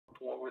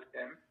with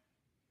him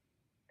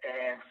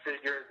and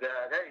figured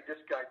that, hey,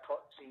 this guy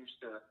seems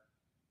to,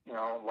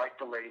 like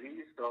the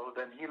ladies. So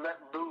then he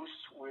let loose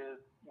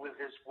with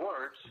his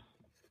words,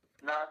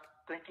 not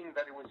thinking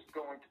that it was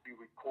going to be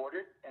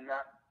recorded and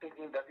not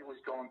thinking that it was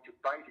going to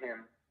bite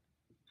him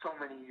so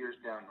many years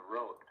down the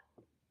road.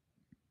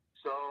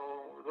 So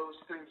those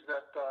things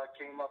that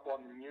came up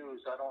on the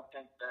news, I don't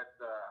think that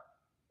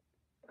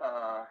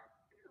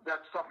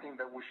that's something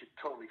that we should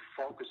totally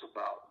focus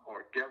about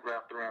or get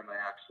wrapped around the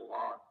axle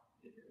on.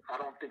 I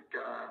don't think,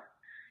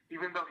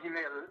 even though he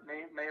may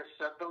have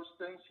said those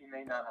things, he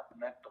may not have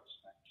meant those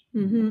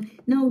things.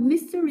 Now,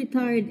 Mr.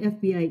 Retired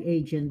FBI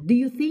agent, do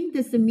you think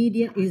that the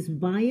media is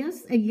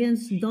biased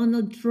against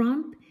Donald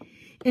Trump?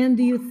 And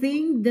do you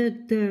think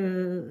that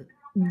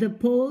the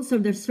polls or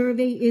the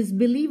survey is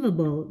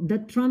believable,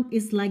 that Trump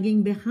is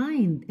lagging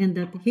behind and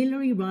that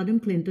Hillary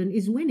Rodham Clinton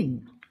is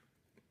winning?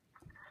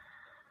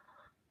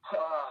 The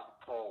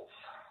polls.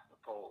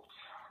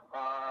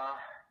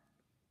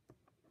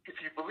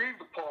 If you believe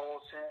the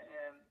polls,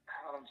 and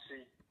I don't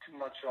see too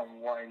much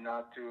on why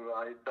not to.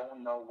 I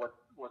don't know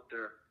what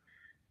their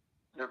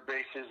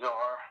bases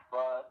are,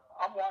 but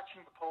I'm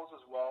watching the polls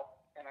as well,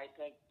 and I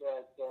think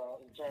that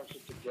in terms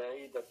of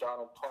today, that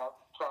Donald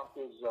Trump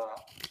is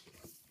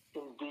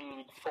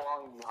indeed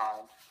falling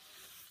behind,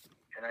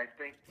 and I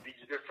think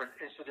these different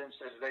incidents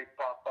as they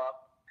pop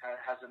up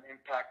has an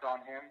impact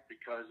on him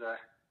because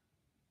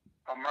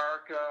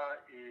America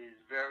is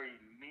very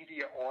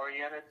media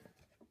oriented.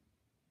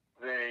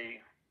 They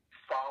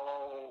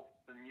follow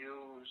the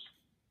news,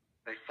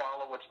 they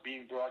follow what's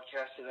being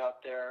broadcasted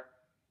out there,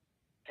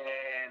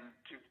 and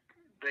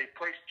they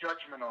place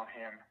judgment on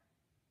him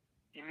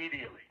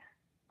immediately.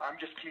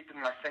 I'm just keeping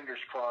my fingers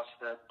crossed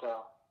that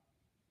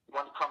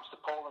when it comes to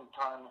polling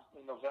time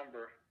in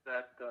November,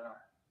 that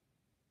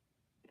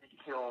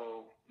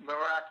he'll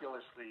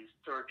miraculously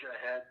surge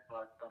ahead,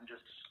 but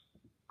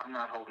I'm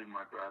not holding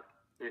my breath.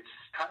 It's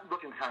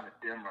looking kind of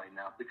dim right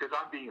now because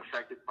I'm being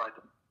affected by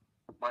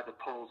the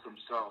polls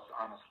themselves,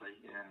 honestly.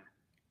 And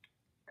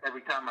every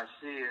time I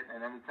see it,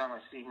 and every time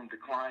I see him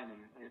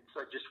declining,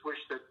 I just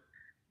wish that,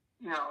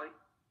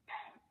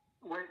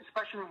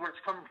 especially when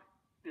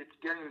it's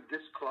getting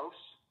this close,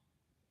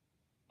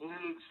 he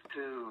needs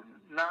to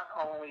not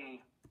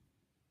only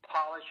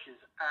polish his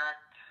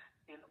act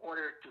in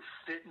order to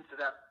fit into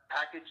that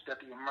package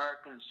that the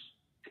Americans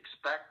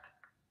expect,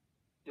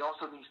 he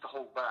also needs to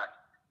hold back.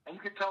 And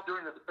you could tell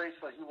during the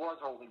debates that he was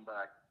holding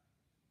back.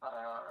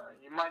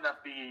 He might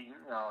not be,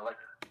 like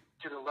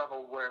to the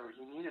level where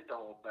he needed to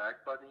hold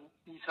back, but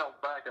he's held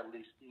back at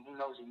least. He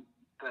knows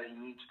that he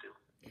needs to.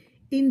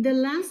 In the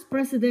last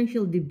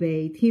presidential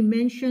debate, he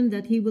mentioned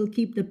that he will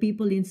keep the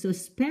people in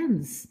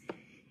suspense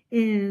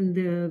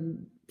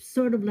and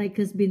sort of like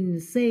has been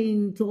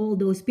saying to all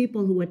those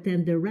people who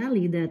attend the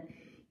rally that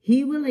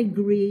he will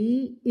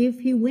agree if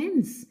he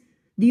wins.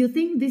 Do you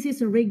think this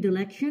is a rigged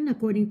election,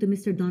 according to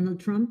Mr. Donald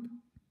Trump?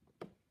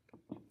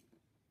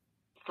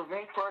 For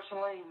me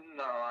personally,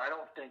 no. I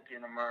don't think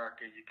in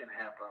America you can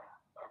have a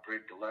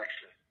rigged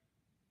election.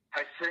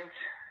 I think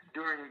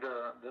during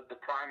the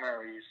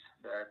primaries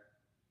that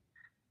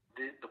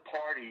the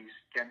parties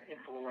can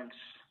influence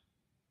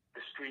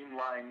the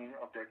streamlining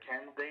of their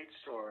candidates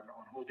or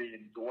on who they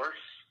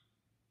endorse.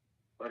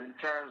 But in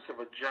terms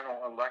of a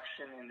general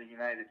election in the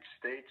United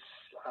States,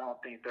 I don't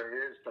think there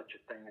is such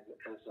a thing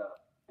as a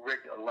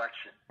rigged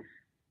election.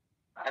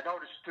 I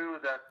noticed,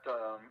 too, that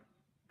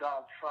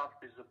Donald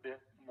Trump is a bit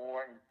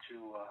more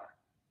into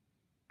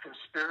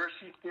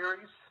conspiracy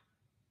theories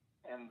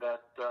and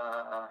that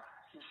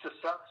he's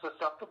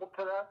susceptible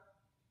to that.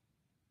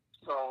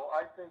 So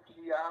I think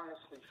he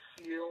honestly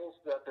feels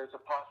that there's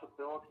a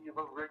possibility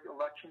of a rigged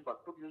election,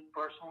 but for me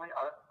personally,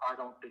 I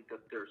don't think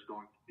that there's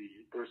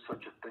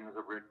such a thing as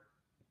a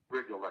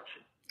rigged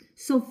election.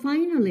 So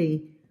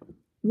finally,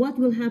 what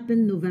will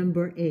happen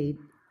November 8th?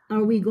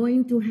 Are we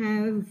going to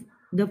have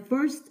the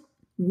first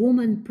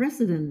woman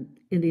president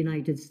in the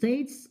United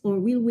States, or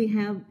will we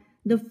have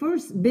the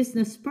first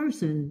business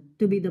person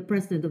to be the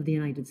president of the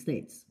United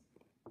States?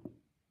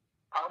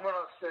 I'm going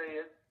to say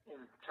it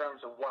in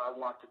terms of what I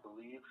want to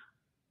believe.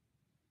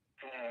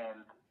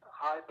 And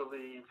I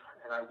believe,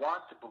 and I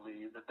want to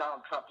believe, that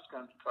Donald Trump is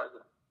going to be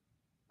president.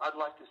 I'd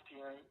like to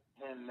see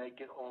him make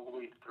it all the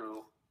way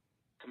through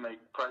to make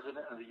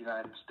president of the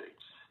United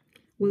States.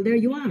 Well, there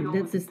you are.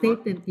 That's a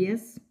statement,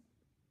 yes?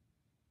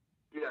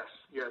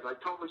 Yes, I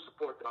totally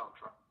support Donald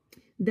Trump.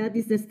 That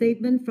is the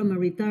statement from a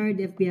retired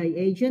FBI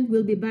agent.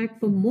 We'll be back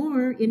for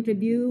more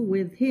interview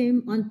with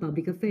him on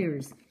Public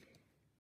Affairs.